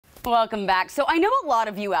Welcome back. So I know a lot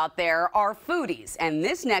of you out there are foodies, and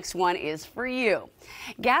this next one is for you.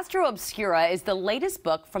 Gastro Obscura is the latest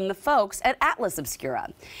book from the folks at Atlas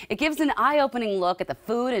Obscura. It gives an eye-opening look at the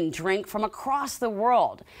food and drink from across the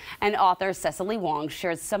world. And author Cecily Wong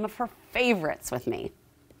shares some of her favorites with me.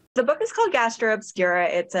 The book is called Gastro Obscura.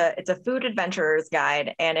 It's a food adventurer's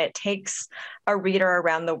guide, and it takes a reader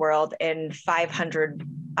around the world in 500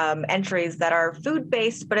 entries that are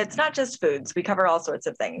food-based, but it's not just foods. We cover all sorts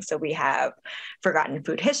of things. So we have forgotten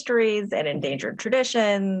food histories and endangered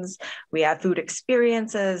traditions. We have food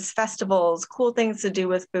experiences, festivals, cool things to do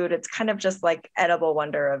with food. It's kind of just like edible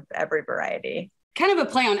wonder of every variety. Kind of a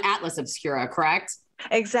play on Atlas Obscura, correct?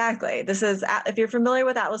 Exactly. This is, if you're familiar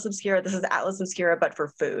with Atlas Obscura, this is Atlas Obscura, but for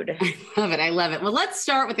food. I love it. I love it. Well, let's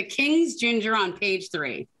start with the King's Ginger on page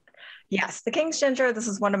 3. Yes, the King's Ginger, this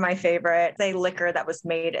is one of my favorites. A liquor that was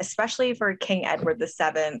made especially for King Edward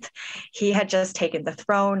VII. He had just taken the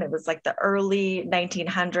throne. It was like the early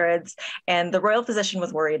 1900s, and the royal physician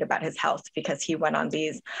was worried about his health because he went on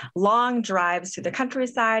these long drives through the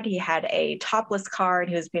countryside. He had a topless car, and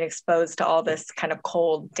he was being exposed to all this kind of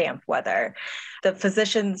cold, damp weather. The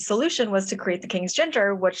physician's solution was to create the King's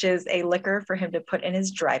Ginger, which is a liquor for him to put in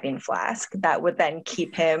his driving flask that would then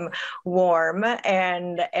keep him warm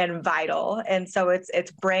and vital. And so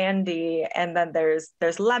it's brandy, and then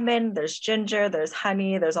there's lemon, there's ginger, there's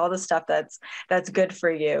honey, there's all the stuff that's good for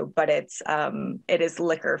you, but it is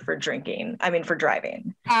liquor for drinking. I mean, for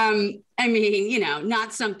driving.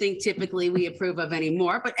 Not something typically we approve of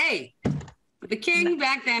anymore, but hey, for the king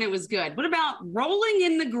back then, it was good. What about rolling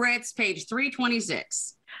in the grits, page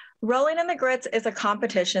 326? Rolling in the Grits is a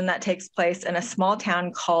competition that takes place in a small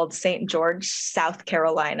town called St. George, South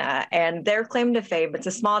Carolina. And their claim to fame, it's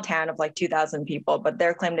a small town of like 2,000 people, but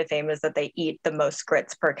their claim to fame is that they eat the most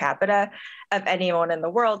grits per capita of anyone in the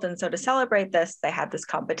world. And so to celebrate this, they have this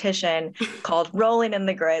competition called Rolling in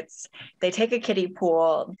the Grits. They take a kiddie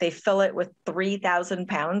pool, they fill it with 3,000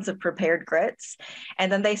 pounds of prepared grits,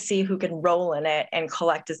 and then they see who can roll in it and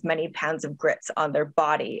collect as many pounds of grits on their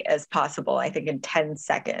body as possible, I think in 10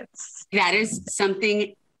 seconds. That is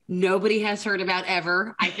something nobody has heard about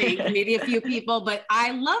ever. I think maybe a few people, but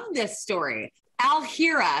I love this story.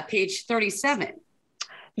 Alhira, page 37.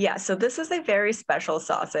 Yeah, so this is a very special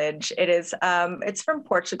sausage. It is, it's from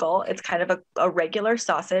Portugal. It's kind of a regular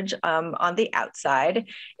sausage on the outside.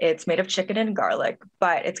 It's made of chicken and garlic,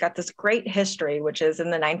 but it's got this great history, which is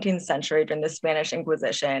in the 19th century during the Spanish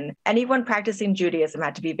Inquisition. Anyone practicing Judaism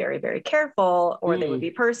had to be very, very careful or they would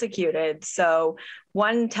be persecuted. So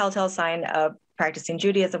one telltale sign of practicing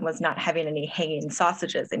Judaism was not having any hanging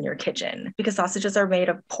sausages in your kitchen, because sausages are made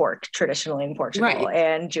of pork traditionally in Portugal, right,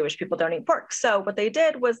 and Jewish people don't eat pork. So what they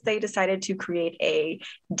did was they decided to create a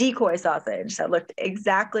decoy sausage that looked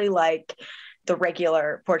exactly like the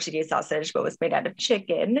regular Portuguese sausage, but was made out of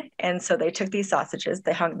chicken. And so they took these sausages,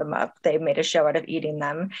 they hung them up, they made a show out of eating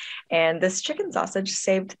them. And this chicken sausage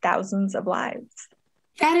saved thousands of lives.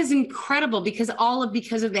 That is incredible because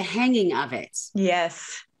of the hanging of it.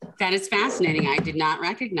 Yes. That is fascinating. I did not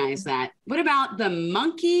recognize that. What about the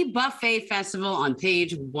Monkey Buffet Festival on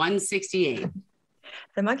page 168?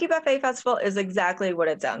 The Monkey Buffet Festival is exactly what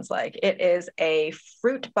it sounds like. It is a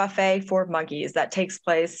fruit buffet for monkeys that takes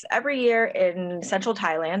place every year in central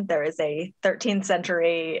Thailand. There is a 13th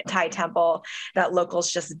century Thai temple that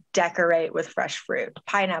locals just decorate with fresh fruit,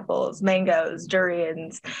 pineapples, mangoes,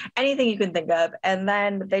 durians, anything you can think of. And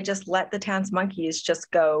then they just let the town's monkeys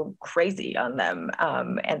just go crazy on them.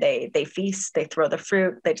 And they feast, they throw the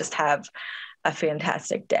fruit, they just have a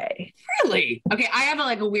fantastic day. Really? Okay, I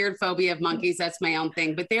have a weird phobia of monkeys. That's my own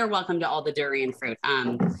thing, but they are welcome to all the durian fruit.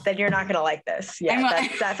 Then you're not going to like this. Yeah,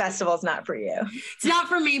 that festival is not for you. It's not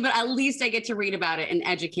for me, but at least I get to read about it and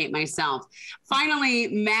educate myself. Finally,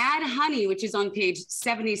 Mad Honey, which is on page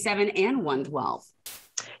 77 and 112.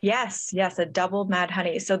 Yes, a double mad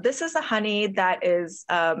honey. So this is a honey that is,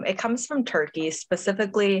 it comes from Turkey,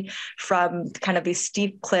 specifically from kind of these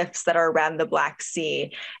steep cliffs that are around the Black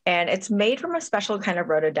Sea. And it's made from a special kind of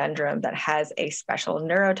rhododendron that has a special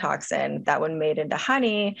neurotoxin that when made into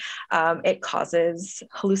honey, it causes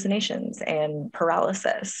hallucinations and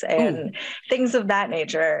paralysis and things of that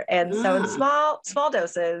nature. And so in small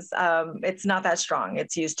doses, it's not that strong.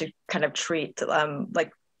 It's used to kind of treat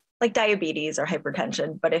like diabetes or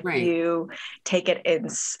hypertension. But if you take it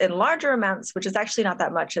in larger amounts, which is actually not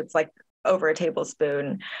that much, it's like over a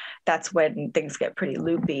tablespoon, that's when things get pretty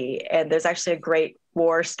loopy. And there's actually a great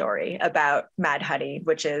war story about mad honey,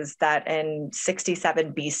 which is that in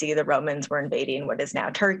 67 BC, the Romans were invading what is now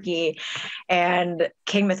Turkey, and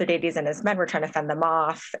King Mithridates and his men were trying to fend them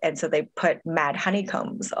off. And so they put mad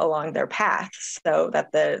honeycombs along their paths so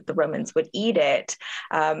that the Romans would eat it.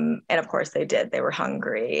 And of course they did. They were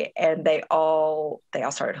hungry, and they all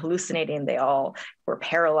started hallucinating. They all were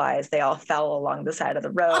paralyzed. They all fell along the side of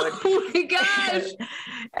the road. Oh my gosh.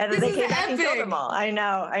 And then they came back and killed them all. I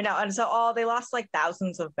know. And so they lost like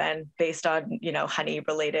thousands of men based on, honey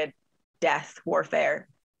related death warfare.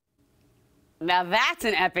 Now that's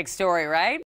an epic story, right?